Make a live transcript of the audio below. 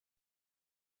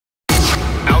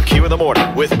the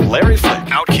Morning with Larry Flick.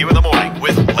 OutQ in the Morning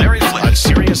with Larry Flick on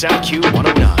Sirius OutQ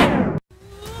 109.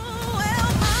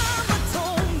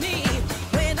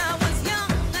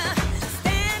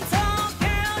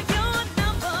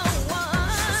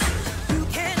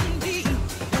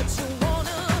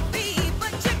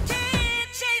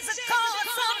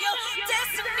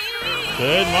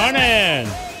 Good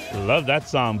morning. Love that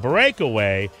song.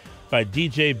 Breakaway by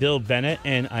DJ Bill Bennett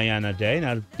and Ayanna Day.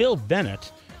 Now, Bill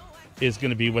Bennett is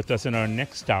going to be with us in our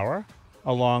next hour,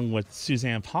 along with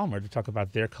Suzanne Palmer, to talk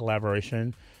about their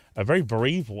collaboration, a very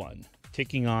brave one,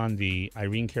 taking on the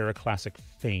Irene Cara Classic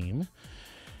fame.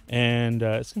 And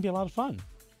it's going to be a lot of fun.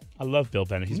 I love Bill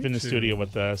Bennett. He's been in the studio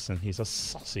with us, and he's a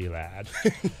saucy lad.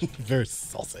 Very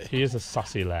saucy. He is a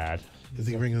saucy lad. Is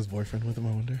he bringing his boyfriend with him,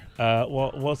 I wonder?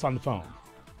 Well, it's on the phone.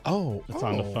 It's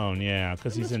on the phone, yeah,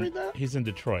 because he's in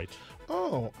Detroit.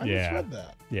 Oh, I just read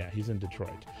that. Yeah, he's in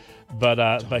Detroit,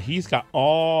 but he's got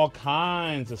all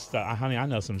kinds of stuff. Honey, I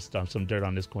know some dirt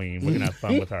on this queen. We're gonna have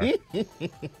fun with her.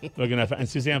 We're gonna have fun. And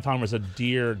Suzanne Palmer's a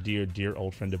dear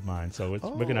old friend of mine, so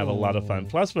we're gonna have a lot of fun.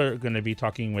 Plus, we're gonna be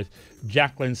talking with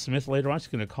Jacqueline Smith later on. She's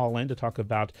gonna call in to talk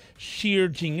about Sheer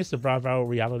Genius, the Bravo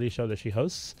reality show that she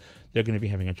hosts. They're gonna be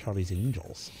having a Charlie's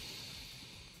Angels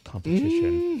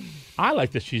competition. I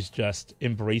like that she's just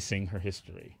embracing her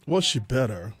history. Well, she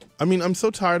better. I mean, I'm so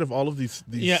tired of all of these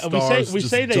stars. We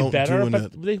say they better,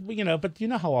 but but you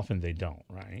know how often they don't,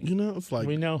 right? You know, it's like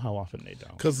we know how often they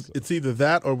don't. Because it's either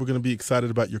that or we're going to be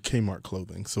excited about your Kmart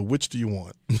clothing. So which do you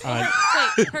want? Wait,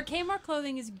 her Kmart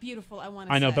clothing is beautiful.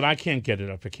 I know, but I can't get it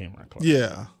up at Kmart clothing.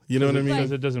 Yeah, you know what I mean?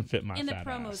 Because it doesn't fit my in the fat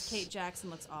promos, ass. Kate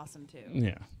Jackson looks awesome too.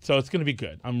 Yeah, so it's going to be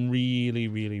good. I'm really,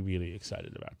 really, really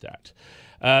excited about that.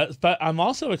 But I'm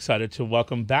also excited to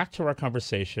welcome back to our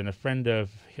conversation a friend of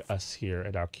us here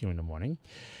at OutQ in the Morning.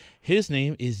 His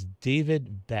name is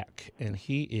Daved Beck, and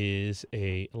he is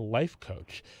a life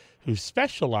coach who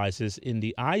specializes in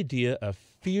the idea of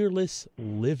fearless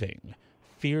living.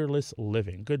 Fearless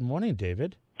living. Good morning,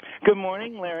 David. Good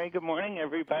morning, Larry. Good morning,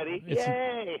 everybody.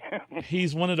 Yay!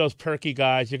 He's one of those perky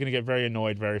guys. You're going to get very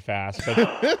annoyed very fast.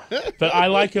 But I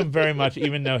like him very much,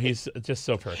 even though he's just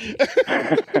so perky.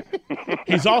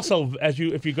 He's also,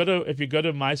 if you go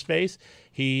to MySpace,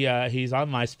 he's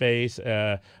on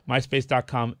MySpace,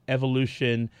 MySpace.com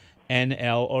Evolution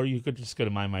NL, or you could just go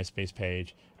to my MySpace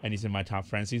page, and he's in my top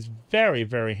friends. He's very,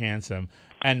 very handsome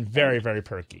and very, very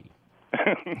perky.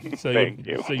 So Thank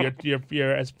you. So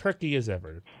you're as perky as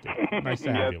ever. Nice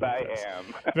to have you with us. Yes, I am.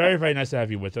 Very, very nice to have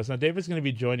you with us. Now, David's going to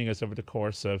be joining us over the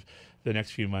course of the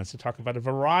next few months to talk about a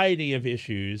variety of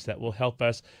issues that will help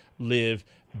us live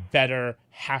better,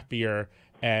 happier,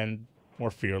 and more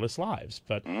fearless lives.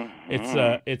 But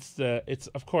it's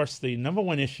of course the number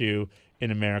one issue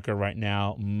in America right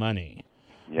now: money.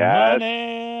 Yes.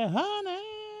 Money, honey.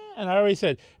 And I already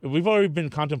said, we've already been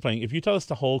contemplating, if you tell us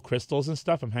to hold crystals and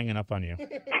stuff, I'm hanging up on you.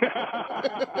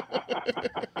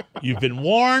 You've been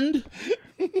warned.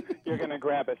 You're going to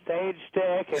grab a sage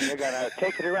stick and you're going to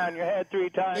take it around your head 3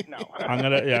 times? No. I'm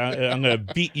gonna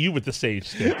beat you with the sage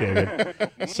stick, David.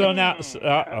 So now,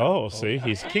 see,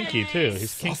 he's kinky too.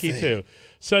 He's kinky too.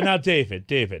 So now,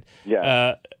 David.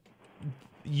 Yeah.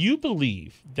 You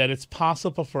believe that it's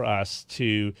possible for us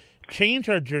to change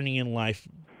our journey in life.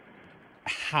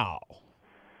 How?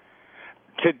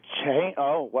 To change?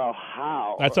 Oh, well,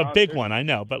 how? That's a big one, I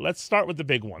know. But let's start with the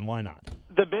big one. Why not?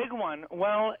 The big one,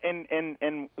 well, and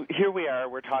here we are,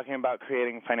 we're talking about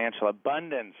creating financial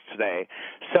abundance today.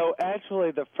 So actually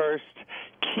the first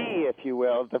key, if you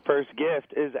will, the first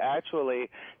gift is actually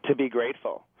to be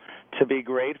grateful. To be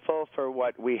grateful for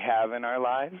what we have in our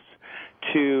lives,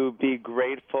 to be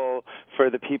grateful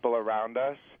for the people around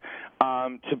us,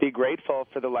 to be grateful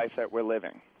for the life that we're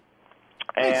living.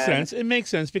 Makes sense. It makes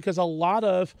sense because a lot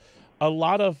of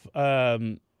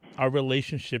our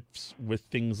relationships with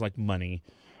things like money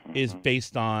is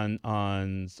based on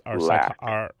our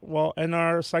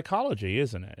psychology,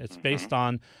 isn't it? It's based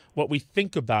on what we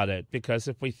think about it. Because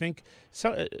if we think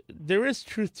there is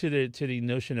truth to the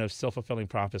notion of self-fulfilling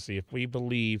prophecy. If we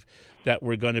believe that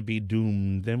we're going to be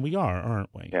doomed, then we are,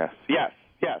 aren't we? Yes.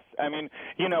 I mean,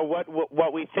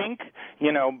 what we think,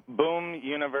 boom,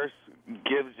 universe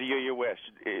gives you your wish.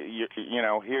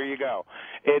 Here you go.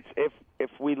 It's if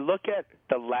we look at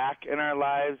the lack in our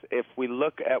lives, if we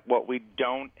look at what we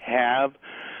don't have,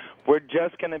 we're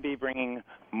just going to be bringing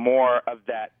more of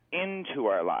that into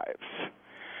our lives.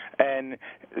 And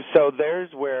so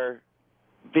there's where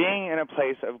being in a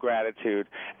place of gratitude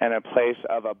and a place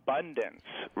of abundance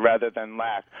rather than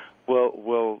lack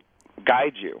will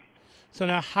guide you. So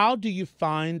now, how do you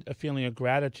find a feeling of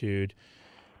gratitude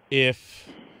if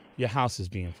your house is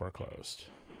being foreclosed?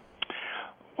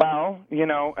 Well,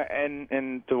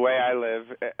 and the way I live,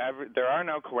 there are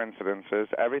no coincidences.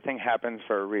 Everything happens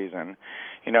for a reason.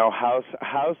 A house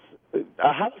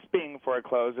being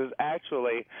foreclosed is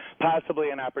actually possibly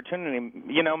an opportunity.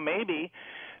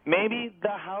 Maybe the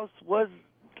house was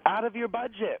out of your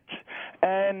budget,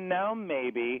 and now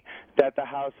maybe that the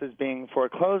house is being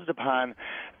foreclosed upon,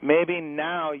 maybe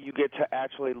now you get to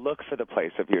actually look for the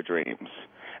place of your dreams.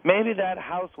 Maybe that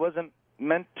house wasn't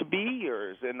meant to be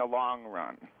yours in the long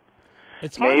run.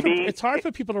 It's hard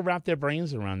for people to wrap their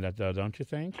brains around that, though, don't you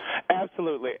think?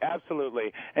 Absolutely.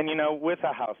 And, with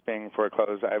a house being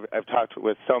foreclosed, I've talked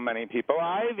with so many people.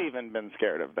 I've even been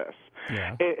scared of this.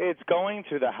 Yeah. It's going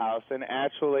through the house and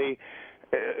actually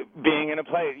being in a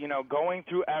place, going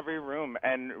through every room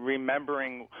and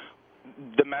remembering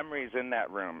the memories in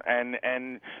that room and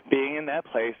being in that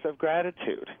place of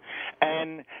gratitude.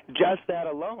 And just that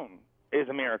alone is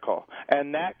a miracle,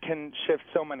 and that can shift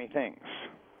so many things.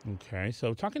 Okay,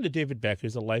 so talking to Daved Beck,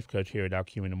 who's a life coach here at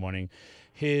OutQ in the morning.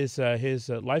 His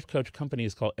life coach company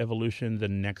is called Evolution The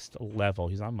Next Level.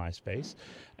 He's on MySpace.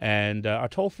 And our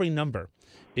toll-free number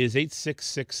is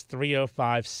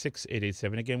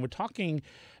 866-305-6887. Again, we're talking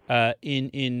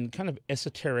in kind of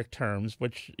esoteric terms,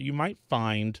 which you might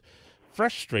find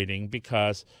frustrating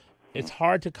because it's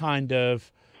hard to kind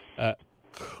of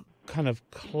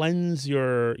cleanse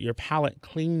your palate,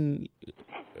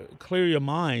 clear your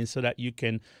mind so that you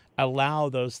can allow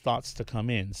those thoughts to come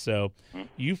in. So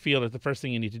you feel that the first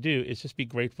thing you need to do is just be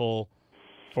grateful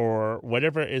for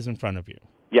whatever is in front of you.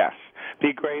 Yes,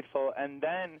 be grateful, and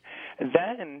then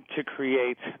to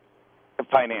create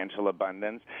financial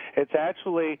abundance, it's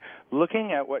actually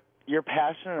looking at what you're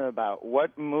passionate about,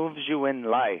 what moves you in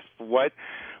life, what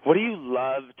do you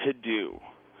love to do?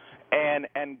 And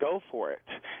go for it.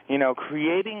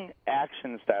 Creating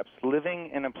action steps, living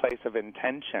in a place of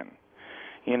intention.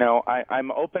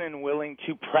 I'm open and willing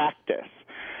to practice.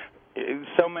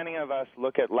 So many of us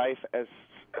look at life as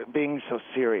being so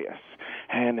serious,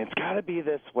 and it's got to be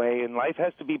this way, and life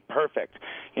has to be perfect.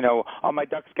 All my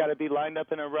ducks got to be lined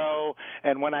up in a row,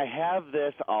 and when I have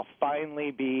this, I'll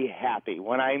finally be happy.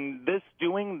 When I'm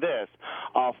doing this,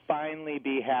 I'll finally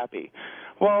be happy.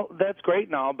 Well, that's great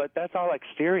and all, but that's all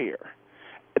exterior.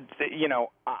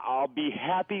 I'll be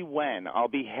happy when.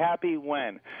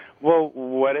 Well,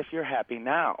 what if you're happy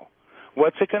now?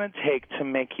 What's it going to take to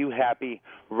make you happy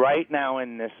right now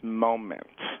in this moment?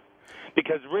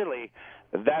 Because really,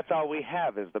 that's all we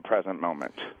have is the present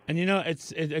moment. And,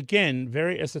 it's again,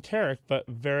 very esoteric, but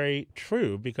very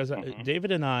true, because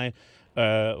David and I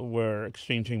were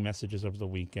exchanging messages over the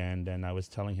weekend, and I was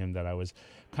telling him that I was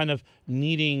kind of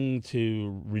needing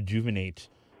to rejuvenate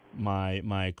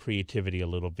my creativity a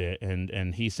little bit,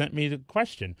 and he sent me the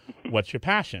question, what's your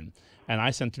passion? And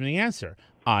I sent him the answer,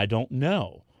 I don't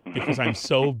know, because I'm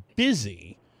so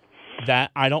busy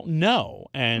that I don't know.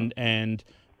 And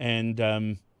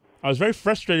I was very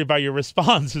frustrated by your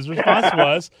response. His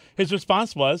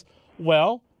response was,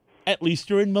 well, at least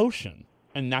you're in motion,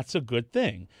 and that's a good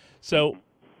thing. So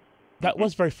that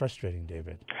was very frustrating,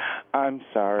 David. I'm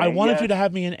sorry. I wanted you to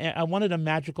have I wanted a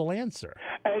magical answer.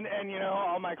 And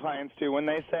all my clients too, when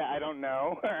they say I don't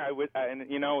know,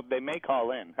 they may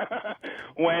call in.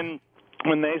 when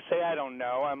they say I don't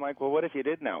know, I'm like, well, what if you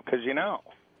did know? Because you're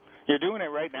doing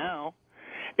it right now.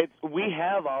 We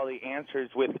have all the answers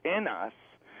within us.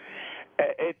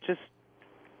 It just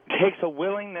takes a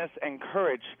willingness and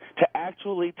courage to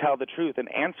actually tell the truth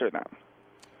and answer them.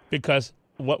 Because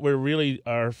what we really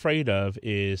are afraid of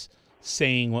is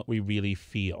saying what we really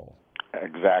feel.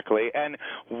 Exactly. And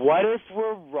what if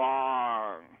we're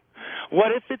wrong?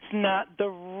 What if it's not the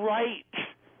right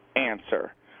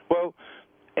answer? Well,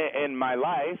 in my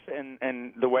life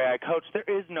and the way I coach, there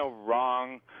is no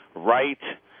wrong, right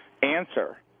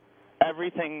answer.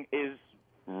 Everything is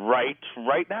right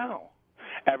now.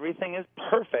 Everything is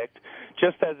perfect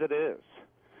just as it is.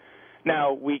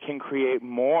 Now, we can create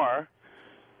more.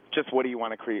 Just what do you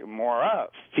want to create more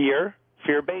of?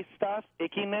 Fear-based stuff,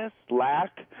 ickiness,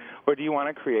 lack, or do you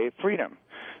want to create freedom?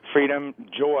 Freedom,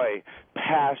 joy,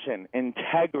 passion,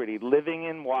 integrity, living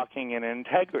and walking in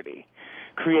integrity,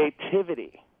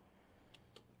 creativity,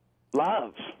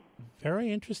 love.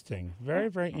 Very interesting. Very,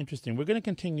 very interesting. We're going to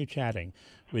continue chatting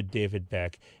with Daved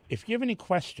Beck. If you have any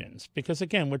questions, because,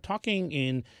 again, we're talking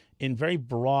in very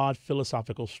broad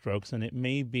philosophical strokes, and it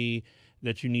may be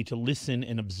that you need to listen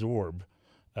and absorb,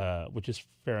 which is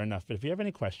fair enough. But if you have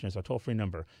any questions, our toll-free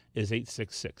number is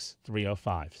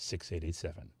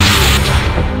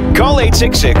 866-305-6887. Call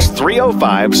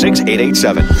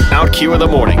 866-305-6887. OutQ in the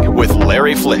morning with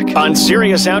Larry Flick on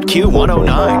Sirius OutQ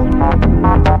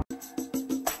 109.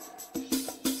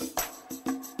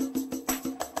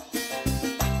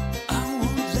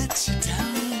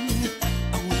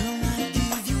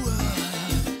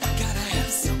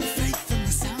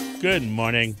 Good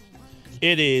morning.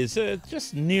 It is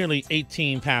just nearly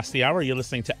 18 past the hour. You're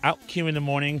listening to OutQ in the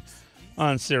morning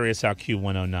on Sirius OutQ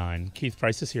 109. Keith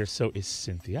Price is here. So is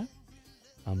Cynthia.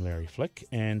 I'm Larry Flick,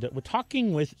 and we're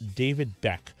talking with Daved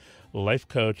Beck, a life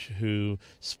coach who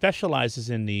specializes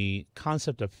in the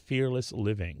concept of fearless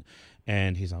living.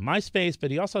 And he's on MySpace,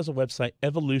 but he also has a website,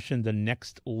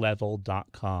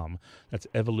 evolutionnextlevel.com. That's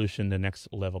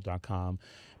evolutionnextlevel.com.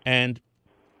 And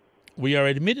we are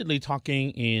admittedly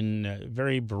talking in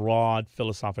very broad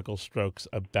philosophical strokes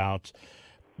about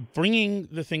bringing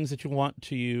the things that you want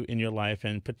to you in your life,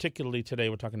 and particularly today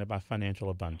we're talking about financial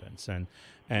abundance.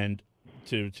 And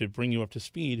to bring you up to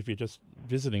speed, if you're just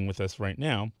visiting with us right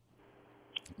now,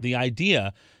 the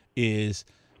idea is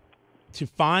to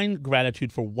find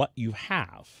gratitude for what you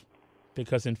have,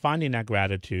 because in finding that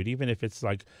gratitude, even if it's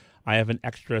like I have an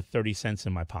extra 30 cents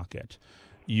in my pocket,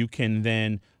 you can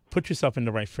then put yourself in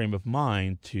the right frame of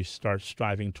mind to start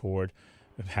striving toward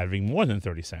having more than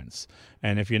 30 cents.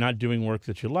 And if you're not doing work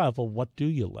that you love, well, what do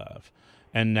you love?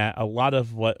 And that a lot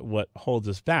of what holds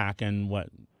us back, and what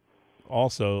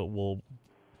also will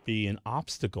be an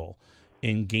obstacle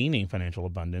in gaining financial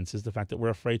abundance, is the fact that we're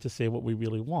afraid to say what we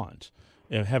really want.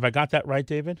 Have I got that right,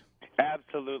 David?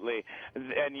 Absolutely.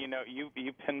 And,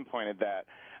 you pinpointed that.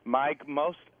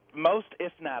 Most,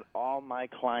 if not all, my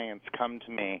clients come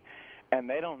to me, and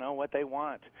they don't know what they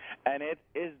want. And it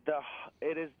is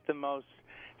the most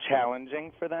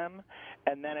challenging for them.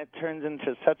 And then it turns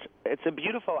into it's a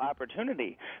beautiful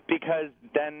opportunity, because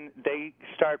then they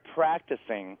start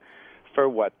practicing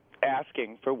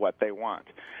asking for what they want.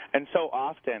 And so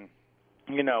often,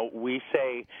 we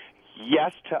say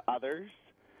yes to others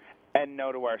and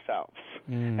no to ourselves.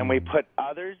 And we put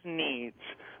others' needs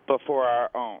before our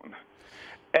own.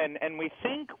 And we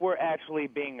think we're actually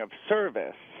being of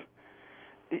service,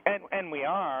 and we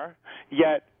are,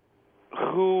 yet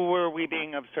who are we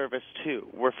being of service to?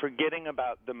 We're forgetting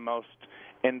about the most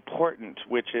important,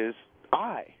 which is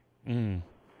I. And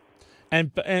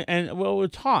well, we're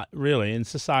taught, really, in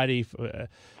society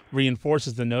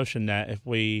reinforces the notion that if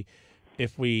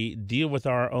we deal with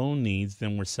our own needs,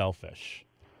 then we're selfish.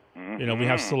 Mm-hmm. We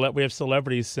have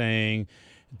celebrities saying,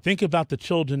 "Think about the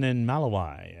children in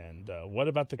Malawi, and what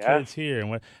about the kids here?"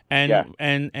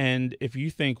 And if you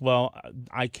think, well,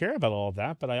 I care about all of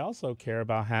that, but I also care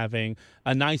about having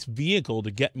a nice vehicle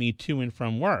to get me to and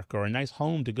from work, or a nice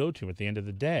home to go to at the end of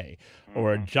the day,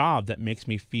 or a job that makes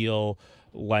me feel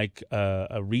like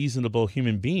a reasonable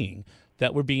human being,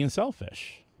 that we're being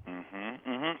selfish.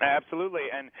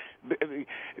 Absolutely. And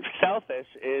selfish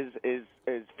is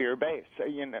fear-based.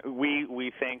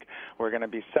 We think we're going to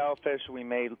be selfish. We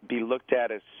may be looked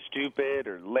at as stupid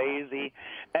or lazy,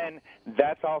 and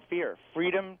that's all fear.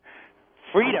 Freedom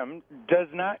does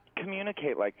not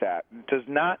communicate like that, does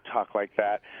not talk like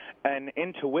that, and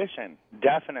intuition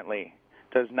definitely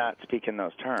does not speak in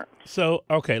those terms. So,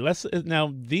 okay,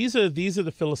 now these are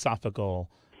the philosophical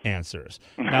answers.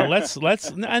 Now let's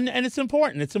and it's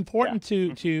important. It's important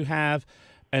to have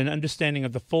an understanding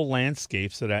of the full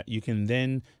landscape, so that you can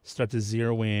then start to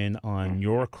zero in on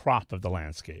your crop of the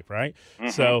landscape, right?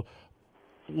 So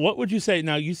what would you say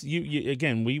now? You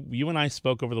again, you and I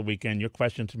spoke over the weekend. Your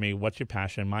question to me, what's your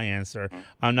passion? My answer,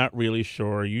 I'm not really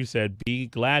sure. You said, be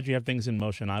glad you have things in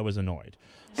motion. I was annoyed.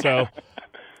 So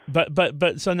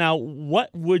But so now, what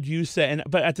would you say?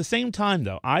 But at the same time,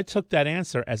 though, I took that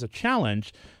answer as a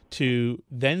challenge to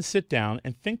then sit down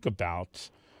and think about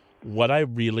what I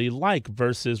really like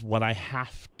versus what I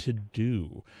have to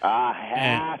do.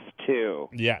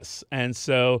 Yes. And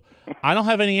so I don't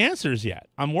have any answers yet.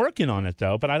 I'm working on it,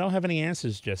 though, but I don't have any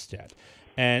answers just yet.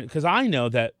 And because I know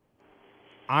that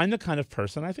I'm the kind of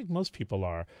person, I think most people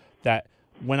are, that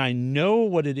when I know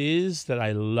what it is that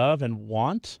I love and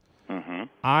want,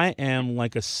 I am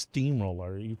like a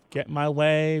steamroller. You get my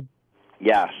way,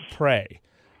 pray.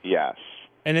 Yes.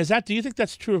 And do you think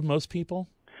that's true of most people?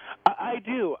 I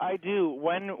do.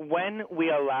 When we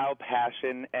allow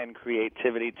passion and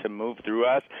creativity to move through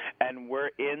us, and we're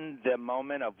in the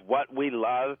moment of what we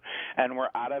love, and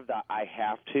we're out of the I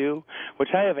have to, which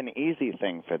I have an easy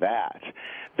thing for that.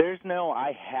 There's no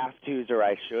I have to's or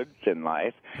I shoulds in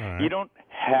life. Right. You don't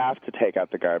have to take out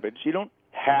the garbage. You don't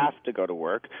have to go to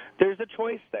work. There's a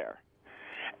choice there.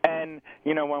 And,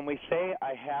 when we say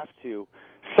I have to,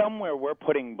 somewhere we're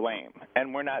putting blame,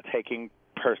 and we're not taking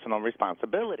personal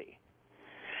responsibility.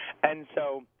 And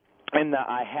so in the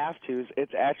I have to's,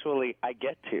 it's actually I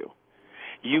get to.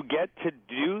 You get to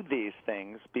do these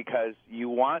things because you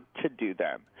want to do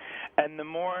them. And the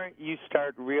more you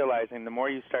start realizing, the more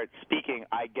you start speaking,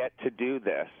 I get to do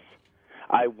this,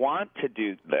 I want to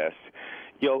do this,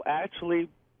 you'll actually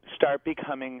start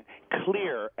becoming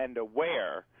clear and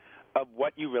aware of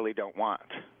what you really don't want,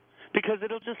 because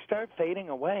it'll just start fading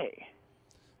away.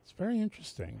 It's very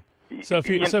interesting. So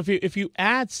if you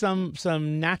add some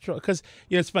natural, because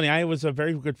it's funny. I was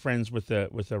very good friends with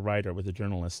a writer, with a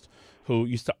journalist, who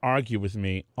used to argue with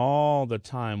me all the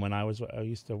time when I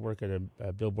used to work at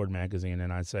a Billboard magazine,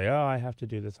 and I'd say, oh, I have to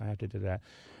do this, I have to do that,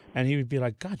 and he would be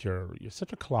like, God, you're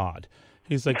such a clod.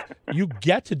 He's like, you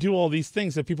get to do all these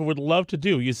things that people would love to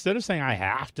do. Instead of saying, I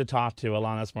have to talk to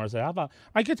Alanis Morissette, how about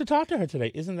I get to talk to her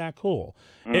today? Isn't that cool?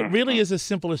 It really is as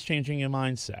simple as changing your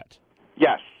mindset.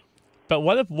 Yes. But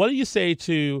what do you say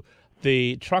to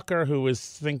the trucker who is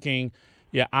thinking,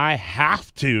 yeah, I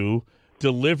have to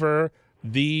deliver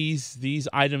these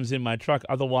items in my truck,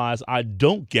 otherwise I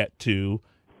don't get to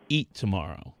eat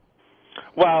tomorrow?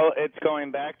 Well, it's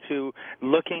going back to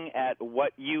looking at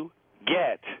what you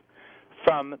get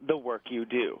from the work you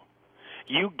do.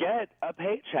 You get a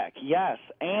paycheck, yes,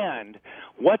 and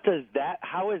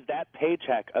how is that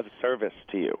paycheck of service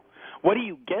to you? What do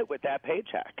you get with that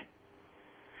paycheck?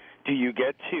 Do you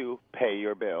get to pay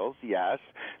your bills? Yes.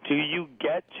 Do you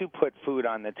get to put food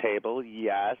on the table?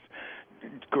 Yes.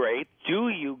 Great. Do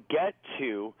you get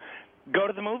to go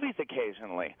to the movies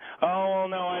occasionally? Oh, well,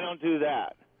 no, I don't do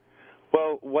that.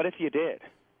 Well, what if you did?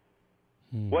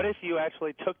 What if you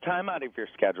actually took time out of your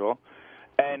schedule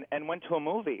and went to a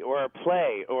movie or a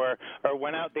play or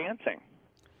went out dancing?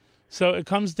 So it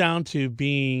comes down to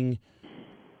being.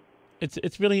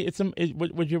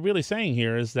 What you're really saying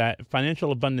here is that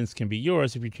financial abundance can be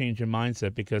yours if you change your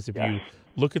mindset, because if you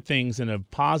look at things in a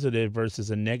positive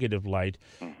versus a negative light,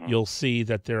 you'll see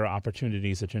that there are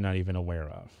opportunities that you're not even aware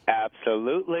of.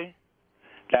 Absolutely.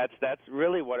 That's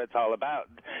really what it's all about.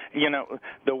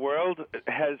 The world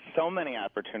has so many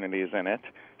opportunities in it,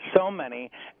 so many,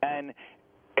 and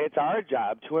it's our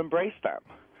job to embrace them.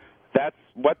 That's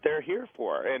what they're here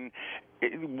for. And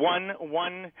one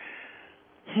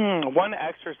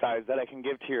exercise that I can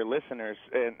give to your listeners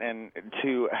and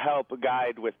to help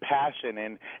guide with passion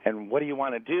and what do you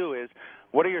want to do is,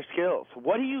 what are your skills?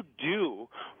 What do you do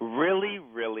really,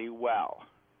 really well?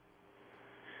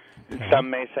 Okay. Some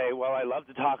may say, well, I love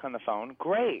to talk on the phone.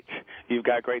 Great. You've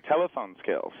got great telephone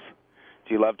skills.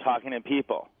 Do you love talking to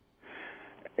people?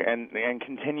 And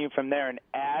continue from there and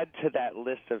add to that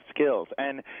list of skills,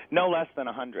 and no less than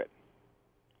 100.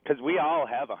 Because we all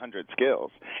have 100 skills.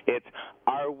 It's,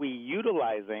 are we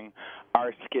utilizing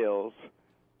our skills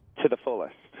to the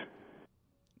fullest?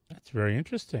 That's very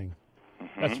interesting.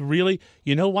 That's really,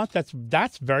 you know what?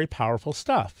 That's very powerful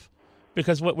stuff.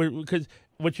 Because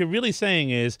what you're really saying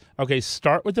is, okay,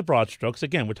 start with the broad strokes.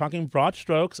 Again, we're talking broad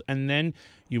strokes, and then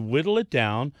you whittle it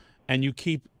down, and you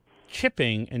keep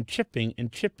chipping and chipping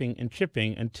and chipping and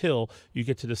chipping until you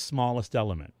get to the smallest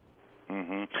element.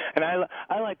 And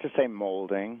I like to say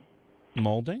molding.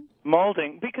 Molding?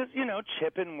 Molding, because,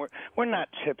 chipping, we're not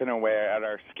chipping away at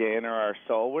our skin or our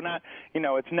soul. We're not,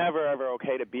 it's never, ever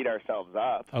okay to beat ourselves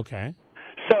up. Okay.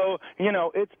 So,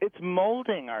 it's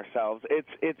molding ourselves.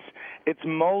 It's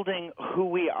molding who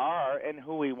we are and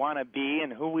who we want to be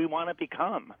and who we want to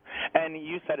become. And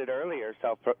you said it earlier,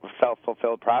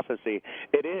 self-fulfilled prophecy.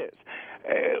 It is.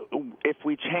 If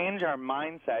we change our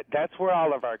mindset, that's where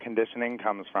all of our conditioning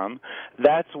comes from.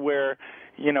 That's where,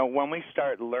 when we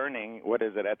start learning,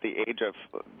 at the age of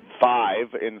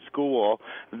 5 in school,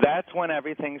 that's when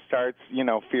everything starts,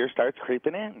 fear starts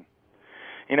creeping in.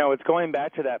 It's going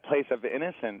back to that place of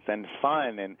innocence and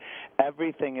fun, and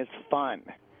everything is fun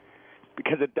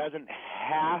because it doesn't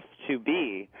have to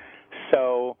be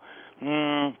so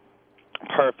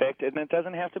perfect, and it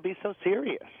doesn't have to be so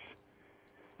serious.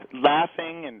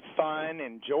 Laughing and fun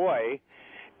and joy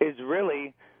is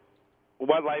really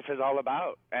what life is all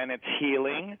about, and it's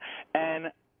healing.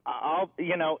 And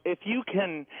if you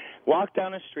can walk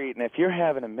down the street, and if you're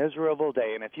having a miserable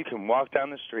day, and if you can walk down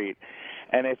the street,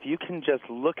 and if you can just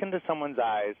look into someone's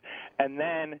eyes, and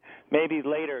then maybe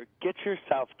later get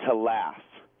yourself to laugh,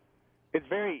 it's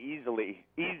very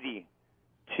easy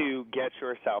to get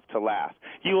yourself to laugh.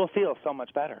 You will feel so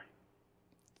much better.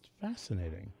 It's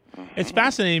fascinating. It's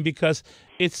fascinating because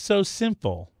it's so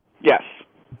simple. Yes.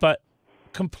 But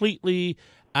completely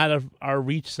out of our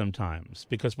reach sometimes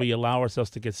because we allow ourselves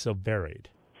to get so buried.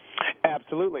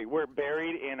 Absolutely. We're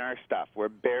buried in our stuff. We're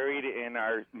buried in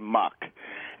our muck.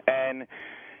 And,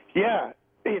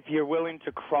 if you're willing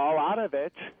to crawl out of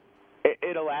it,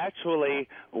 it'll actually,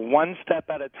 one step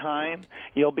at a time,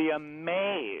 you'll be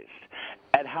amazed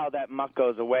at how that muck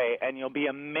goes away, and you'll be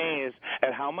amazed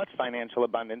at how much financial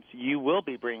abundance you will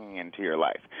be bringing into your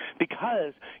life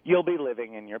because you'll be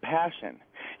living in your passion.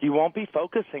 You won't be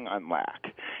focusing on lack.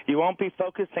 You won't be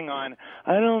focusing on,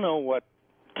 I don't know what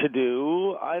to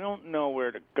do, I don't know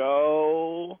where to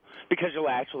go, because you'll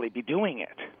actually be doing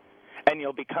it. And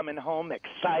you'll be coming home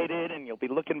excited, and you'll be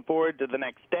looking forward to the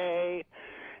next day.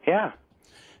 Yeah.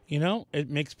 You know, it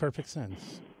makes perfect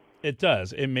sense. It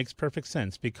does. It makes perfect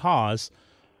sense because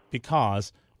even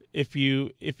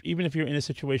if you're in a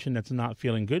situation that's not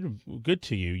feeling good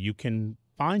to you, you can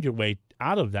find your way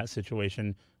out of that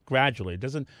situation gradually.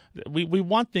 We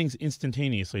want things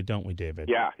instantaneously, don't we, David?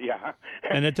 Yeah.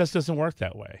 And it just doesn't work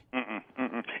that way.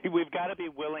 We've got to be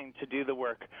willing to do the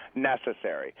work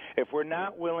necessary. If we're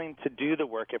not willing to do the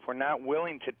work, if we're not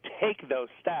willing to take those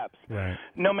steps, right,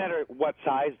 no matter what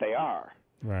size they are,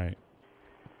 right,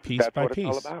 piece that's by what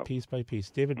piece, it's all about. Piece by piece.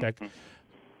 David Beck,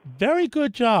 very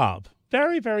good job.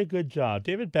 Very, very good job.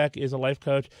 David Beck is a life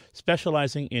coach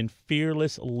specializing in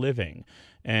fearless living.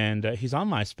 And he's on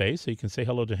MySpace, so you can say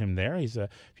hello to him there. He's if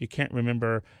you can't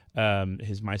remember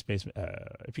his MySpace,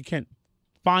 if you can't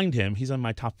find him, he's on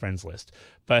my top friends list.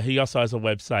 But he also has a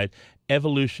website,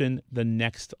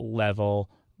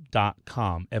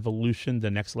 evolutionnextlevel.com,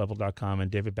 evolutionnextlevel.com. And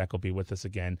David Beck will be with us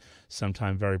again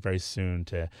sometime very, very soon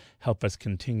to help us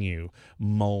continue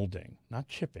molding, not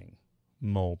chipping,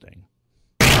 molding.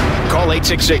 Call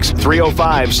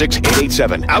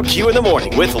 866-305-6887. OutQ in the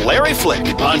morning with Larry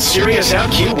Flick on Sirius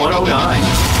OutQ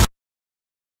 109.